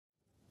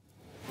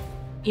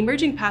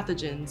Emerging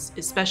pathogens,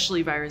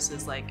 especially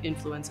viruses like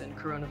influenza and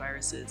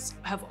coronaviruses,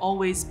 have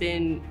always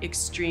been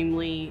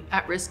extremely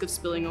at risk of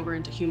spilling over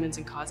into humans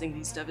and causing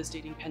these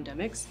devastating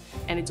pandemics.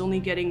 And it's only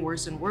getting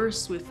worse and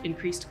worse with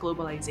increased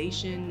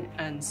globalization.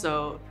 And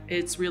so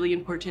it's really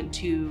important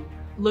to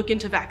look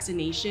into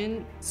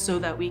vaccination so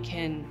that we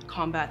can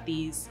combat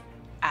these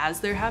as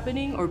they're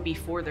happening or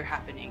before they're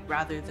happening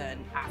rather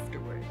than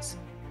afterwards.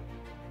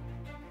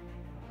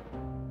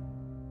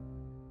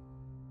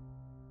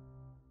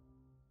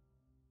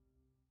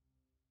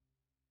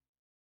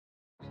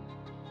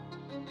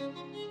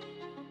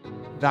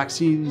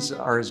 Vaccines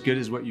are as good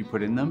as what you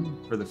put in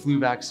them. For the flu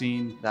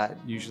vaccine, that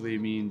usually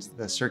means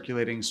the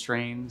circulating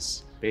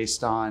strains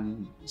based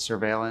on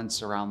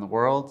surveillance around the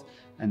world.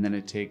 And then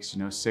it takes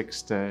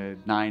 6 to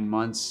 9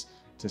 months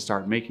to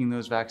start making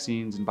those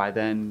vaccines. And by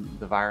then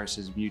the virus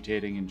is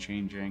mutating and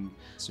changing.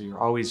 So you're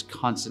always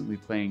constantly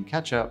playing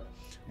catch up.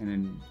 And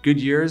in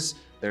good years,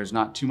 there's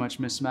not too much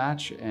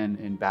mismatch. And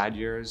in bad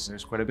years,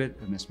 there's quite a bit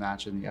of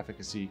mismatch and the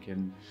efficacy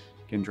can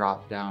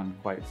drop down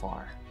quite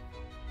far.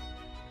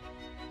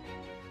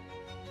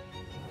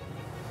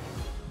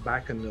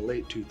 Back in the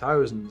late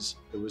 2000s,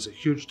 there was a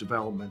huge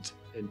development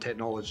in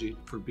technology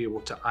for being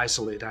able to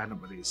isolate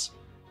antibodies.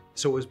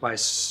 So it was by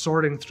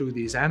sorting through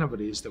these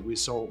antibodies that we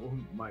saw, oh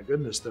my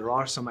goodness, there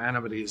are some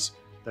antibodies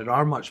that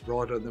are much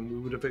broader than we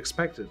would have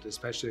expected,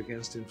 especially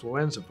against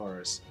influenza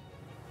virus.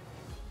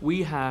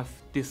 We have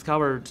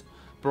discovered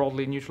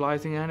broadly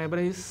neutralizing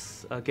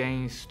antibodies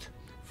against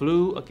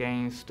flu,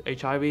 against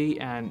HIV,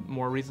 and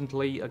more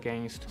recently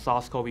against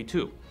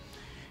SARS-CoV-2.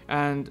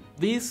 And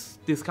these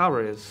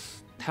discoveries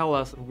tell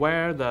us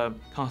where the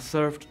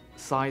conserved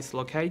sites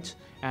locate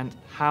and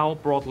how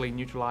broadly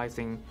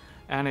neutralizing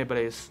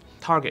antibodies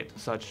target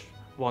such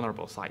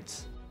vulnerable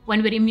sites.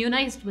 When we're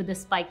immunized with the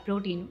spike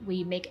protein,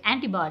 we make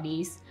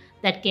antibodies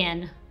that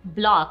can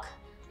block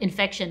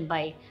infection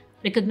by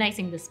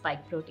recognizing the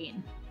spike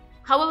protein.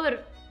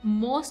 However,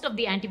 most of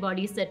the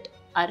antibodies that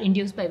are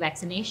induced by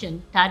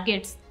vaccination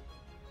targets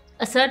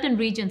a certain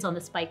regions on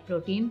the spike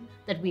protein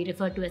that we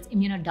refer to as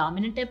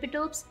immunodominant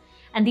epitopes,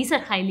 and these are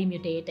highly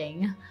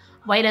mutating,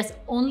 whereas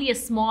only a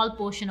small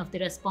portion of the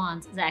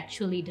response is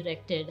actually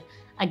directed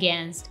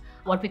against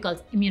what we call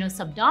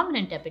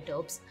immunosubdominant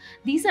epitopes.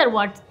 These are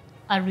what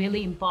are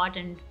really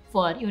important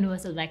for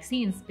universal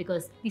vaccines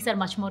because these are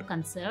much more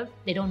conserved.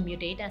 They don't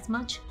mutate as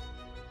much.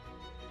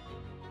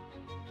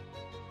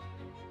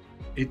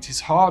 It is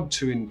hard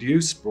to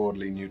induce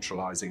broadly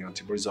neutralizing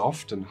antibodies,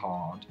 often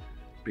hard,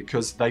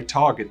 because they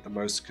target the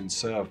most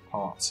conserved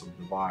parts of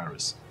the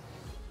virus.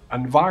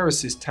 And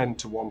viruses tend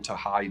to want to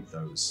hide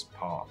those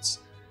parts.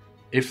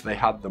 If they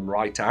had them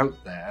right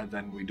out there,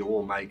 then we'd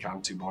all make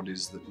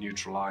antibodies that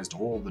neutralized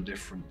all the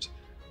different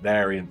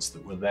variants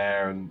that were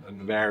there, and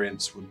the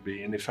variants would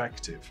be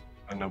ineffective.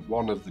 And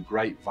one of the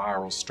great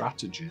viral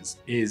strategies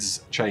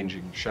is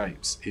changing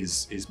shapes,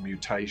 is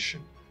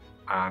mutation.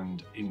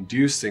 And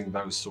inducing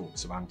those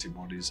sorts of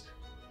antibodies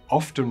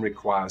often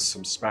requires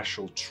some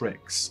special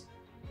tricks.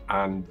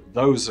 And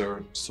those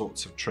are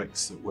sorts of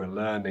tricks that we're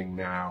learning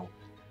now.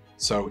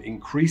 So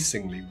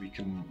increasingly we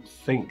can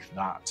think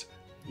that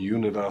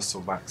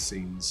universal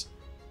vaccines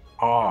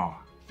are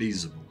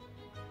feasible.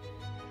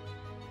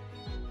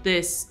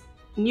 This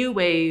new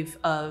wave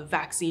of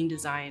vaccine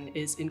design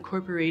is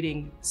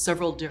incorporating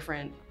several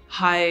different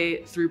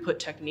high throughput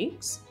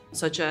techniques,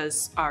 such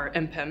as our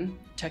MPEM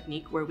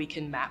technique, where we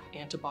can map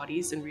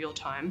antibodies in real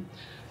time,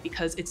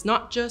 because it's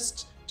not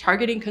just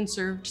targeting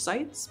conserved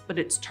sites, but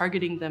it's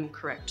targeting them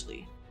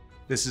correctly.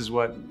 This is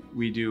what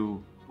we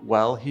do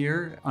well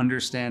here,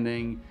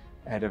 understanding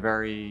at a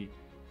very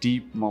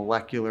deep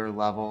molecular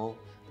level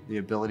the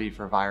ability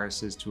for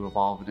viruses to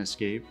evolve and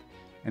escape.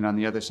 And on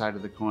the other side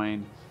of the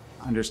coin,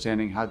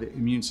 understanding how the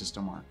immune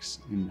system works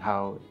and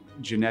how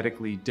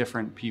genetically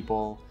different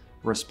people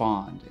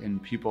respond,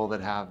 and people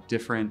that have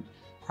different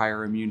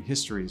prior immune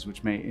histories,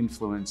 which may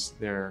influence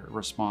their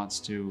response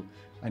to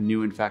a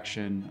new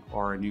infection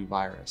or a new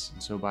virus.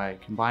 And so by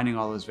combining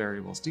all those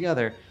variables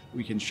together,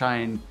 we can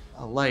shine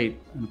a light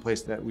in a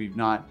place that we've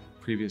not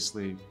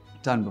previously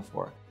done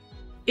before.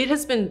 It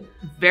has been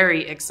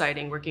very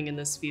exciting working in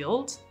this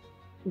field.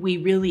 We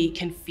really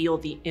can feel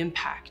the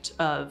impact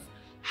of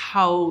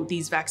how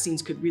these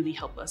vaccines could really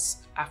help us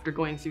after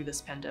going through this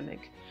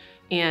pandemic.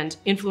 And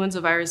influenza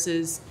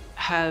viruses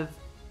have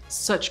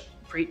such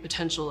great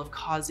potential of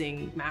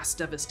causing mass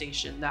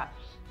devastation that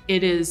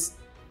it is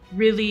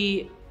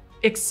really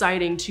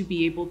exciting to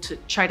be able to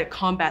try to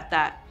combat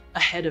that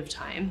ahead of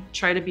time,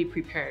 try to be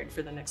prepared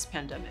for the next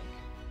pandemic.